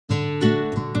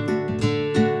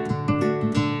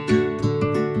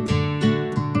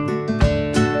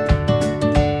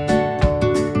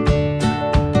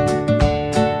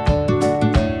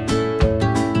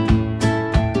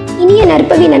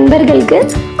நற்பவி நண்பர்களுக்கு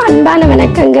அன்பான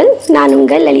வணக்கங்கள். நான்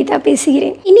உங்கள் லலிதா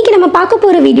பேசுகிறேன். இன்னைக்கு நம்ம பார்க்க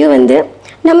போற வீடியோ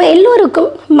நம்ம எல்லோருக்கும்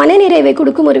மனநிறைவை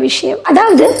கொடுக்கும் ஒரு விஷயம்.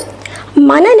 அதாவது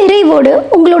மனநிறைவோடு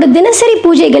உங்களோட தினசரி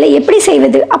பூஜைகளை எப்படி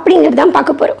செய்வது அப்படிங்கிறது தான்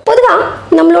பார்க்க போறோம். பொதுவா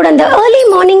நம்மளோட அந்த ஏர்லி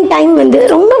மார்னிங் டைம்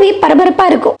ரொம்பவே பரபரப்பா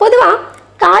இருக்கும். பொதுவா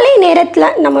காலை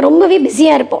நேரத்துல நம்ம ரொம்பவே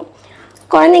பிஸியா இருப்போம்.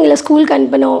 குழந்தைங்கள ஸ்கூலுக்கு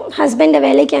அனுப்பணும், ஹஸ்பண்டை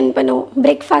வேலைக்கு அனுப்பணும்,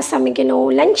 பிரேக்ஃபாஸ்ட் சமைக்கணும்,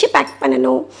 லஞ்சு பேக்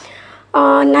பண்ணணும்,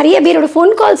 நிறைய பேரோட ஃபோன்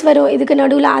கால்ஸ் வரும், இதுக்கு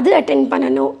நடுவில் அது அட்டென்ட்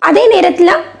பண்ணணும். அதே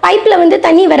நேரத்தில் பைப்பில்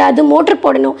தண்ணி வராது, மோட்டர்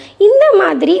போடணும். இந்த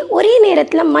மாதிரி ஒரே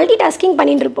நேரத்தில் மல்டி டாஸ்கிங்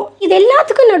பண்ணிட்டு இருப்போம். இது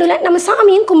எல்லாத்துக்கும் நடுவில் நம்ம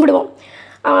சாமியும் கும்பிடுவோம்.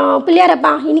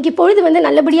 பிள்ளையாரப்பா இன்னைக்கு பொழுது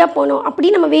நல்லபடியாக போகணும்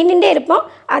அப்படின்னு நம்ம வேண்டிகிட்டே இருப்போம்.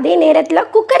 அதே நேரத்தில்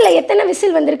குக்கரில் எத்தனை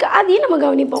விசில் வந்திருக்கு அதையும் நம்ம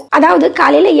கவனிப்போம். அதாவது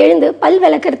காலையில் எழுந்து பல்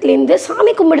விளக்கறதுலேருந்து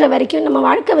சாமி கும்பிடுற வரைக்கும் நம்ம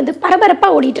வாழ்க்கை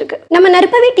பரபரப்பாக ஓடிட்டுருக்கு. நம்ம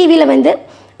நற்பவி டிவியில்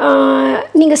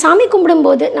நீங்கள் சாமி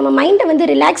கும்பிடும்போது நம்ம மைண்டை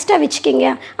ரிலாக்ஸ்டாக வச்சுக்கிங்க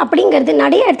அப்படிங்கிறது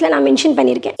நிறைய இடத்துல நான் மென்ஷன்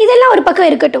பண்ணியிருக்கேன். இதெல்லாம் ஒரு பக்கம்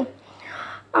இருக்கட்டும்.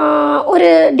 ஒரு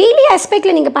டெய்லி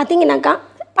ஆஸ்பெக்டில் நீங்கள் பார்த்தீங்கன்னாக்கா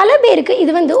பல பேருக்கு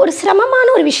இது ஒரு சிரமமான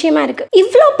ஒரு விஷயமா இருக்குது.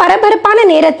 இவ்வளோ பரபரப்பான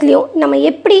நேரத்துலையும் நம்ம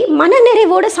எப்படி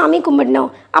மனநிறைவோடு சாமி கும்பிடணும்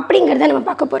அப்படிங்கிறத நம்ம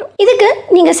பார்க்க போகிறோம். இதுக்கு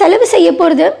நீங்கள் செலவு செய்ய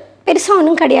போகிறது பெருசாக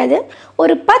ஒன்றும் கிடையாது.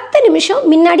 ஒரு 10 நிமிஷம்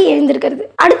முன்னாடி எழுந்திருக்கிறது.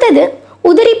 அடுத்தது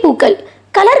உதிரி பூக்கள்,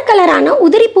 கலர் கலரான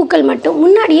உதிரி பூக்கள் மட்டும்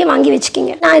முன்னாடியே வாங்கி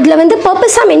வச்சுக்கிங்க. நான் இதில்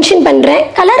பர்பஸாக மென்ஷன் பண்ணுறேன்.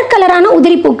 கலரான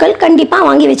உதிரி பூக்கள் கண்டிப்பாக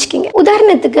வாங்கி வச்சுக்கிங்க.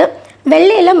 உதாரணத்துக்கு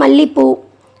வெள்ளையில் மல்லிப்பூ,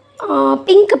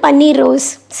 பிங்க் பன்னீர் ரோஸ்,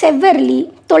 செவ்வரளி,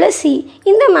 துளசி,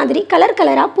 இந்த மாதிரி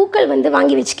கலராக பூக்கள்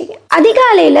வாங்கி வச்சுக்கிங்க.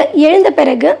 அதிகாலையில் எழுந்த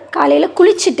பிறகு காலையில்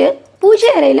குளிச்சுட்டு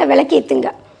பூஜை அறையில் விளக்கேற்றுங்க.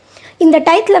 இந்த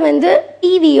டயத்தில்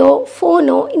டிவியோ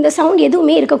ஃபோனோ இந்த சவுண்ட்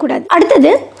எதுவுமே இருக்கக்கூடாது.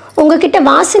 அடுத்தது உங்ககிட்ட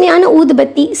வாசனையான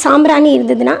ஊதுபத்தி, சாம்பிராணி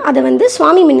இருந்ததுன்னா அதை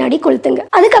சுவாமி முன்னாடி கொளுத்துங்க.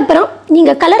 அதுக்கப்புறம்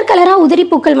நீங்கள் கலராக உதிரி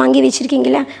பூக்கள் வாங்கி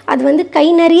வச்சுருக்கீங்களே அது கை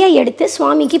நிறைய எடுத்து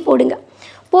சுவாமிக்கு போடுங்க.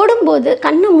 போடும்போது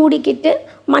கண்ணை மூடிக்கிட்டு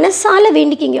மனசால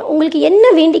வேண்டிக்கிங்க. உங்களுக்கு என்ன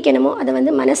வேண்டிக்கணுமோ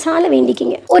அதை மனசால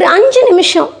வேண்டிக்கிங்க. ஒரு 5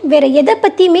 நிமிஷம் வேற எதை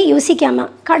பற்றியுமே யோசிக்காம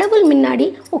கடவுள் முன்னாடி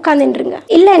உட்காந்துருங்க.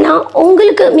 இல்லைன்னா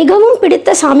உங்களுக்கு மிகவும்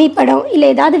பிடித்த சாமி படம் இல்லை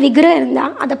ஏதாவது விக்கிரகம்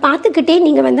இருந்தால் அதை பார்த்துக்கிட்டே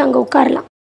நீங்கள் அங்கே உட்காரலாம்.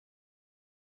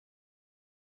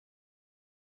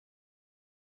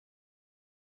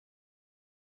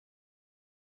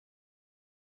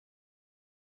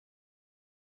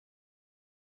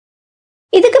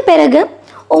 இதுக்கு பிறகு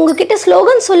உங்ககிட்ட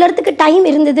ஸ்லோகன் சொல்கிறதுக்கு டைம்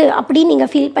இருந்தது அப்படின்னு நீங்கள்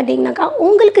ஃபீல் பண்ணிங்கனாக்கா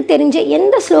உங்களுக்கு தெரிஞ்ச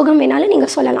எந்த ஸ்லோகம் வேணாலும்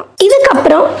நீங்கள் சொல்லலாம்.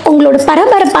 இதுக்கப்புறம் உங்களோட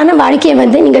பரபரப்பான வாழ்க்கையை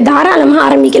நீங்கள் தாராளமாக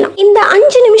ஆரம்பிக்கலாம். இந்த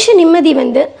 5 நிமிஷம் நிம்மதி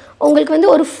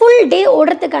உங்களுக்கு ஒரு ஃபுல் டே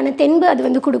ஓடுறதுக்கான தென்பு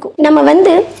அது கொடுக்கும். நம்ம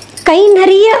கை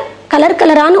நிறைய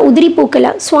கலரான உதிரி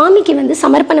பூக்களை சுவாமிக்கு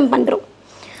சமர்ப்பணம் பண்ணுறோம்.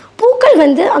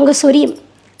 பூக்கள் அங்கே சொரியும்.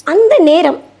 அந்த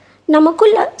நேரம்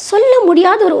நமக்குள்ள சொல்ல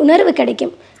முடியாத ஒரு உணர்வு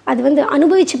கிடைக்கும். அது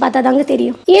அனுபவிச்சு பார்த்தா தாங்க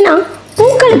தெரியும். ஏன்னா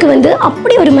பூக்களுக்கு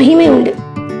அப்படி ஒரு மகிமை உண்டு.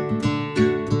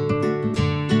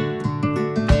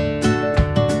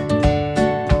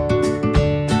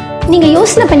 நீங்க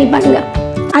யோசனை பண்ணி பாருங்க.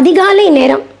 அதிகாலை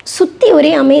நேரம் சுத்தி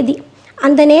ஒரே அமைதி.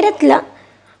 அந்த நேரத்துல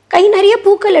கை நிறைய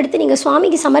பூக்கள் எடுத்து நீங்க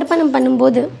சுவாமிக்கு சமர்ப்பணம்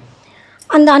பண்ணும்போது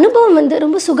அந்த அனுபவம்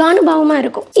ரொம்ப சுகானுபவமா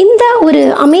இருக்கும். இந்த ஒரு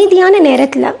அமைதியான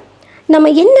நேரத்துல நம்ம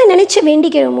என்ன நினைச்சு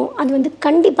வேண்டிக்கிறோமோ அது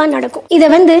கண்டிப்பா நடக்கும். இதை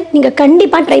நீங்க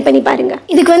கண்டிப்பா ட்ரை பண்ணி பாருங்க.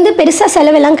 இதுக்கு பெருசா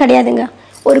செலவெல்லாம் கிடையாதுங்க.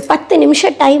 ஒரு 10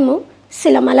 நிமிஷம் டைமும்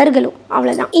சில மலர்களும்,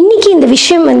 அவ்வளவுதான். இன்னைக்கு இந்த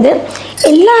விஷயம்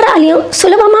எல்லாராலையும்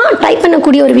சுலபமா ட்ரை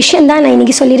பண்ணக்கூடிய ஒரு விஷயம் தான் நான்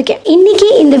இன்னைக்கு சொல்லியிருக்கேன். இன்னைக்கு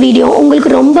இந்த வீடியோ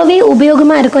உங்களுக்கு ரொம்பவே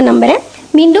உபயோகமா இருக்கும் நம்புறேன்.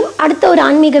 மீண்டும் அடுத்த ஒரு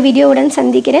ஆன்மீக வீடியோவுடன்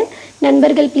சந்திக்கிறேன்.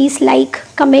 நண்பர்கள் please like,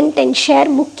 comment and share.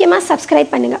 முக்கியமாக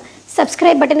சப்ஸ்கிரைப் பண்ணுங்க.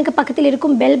 சப்ஸ்கிரைப் பட்டனுக்கு பக்கத்தில்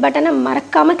இருக்கும் பெல் பட்டனை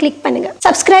மறக்காமல் கிளிக் பண்ணுங்கள்.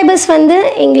 சப்ஸ்கிரைபர்ஸ்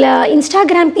எங்களை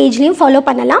இன்ஸ்டாகிராம் பேஜ்லேயும் ஃபாலோ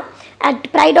பண்ணலாம்.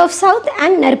 @Pride of South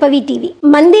and Narpavi TV.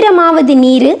 மந்திரமாவது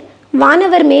நீரு,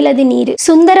 வானவர் மேலது நீரு,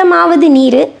 சுந்தரமாவது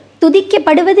நீரு,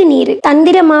 துதிக்கப்படுவது நீரு,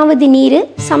 தந்திரமாவது நீரு,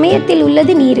 சமயத்தில்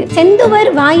உள்ளது நீரு,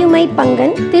 செந்துவர் வாயுமை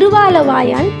பங்கன்,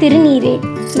 திருவாலவாயான் திருநீரே.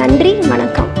 நன்றி,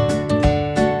 வணக்கம்.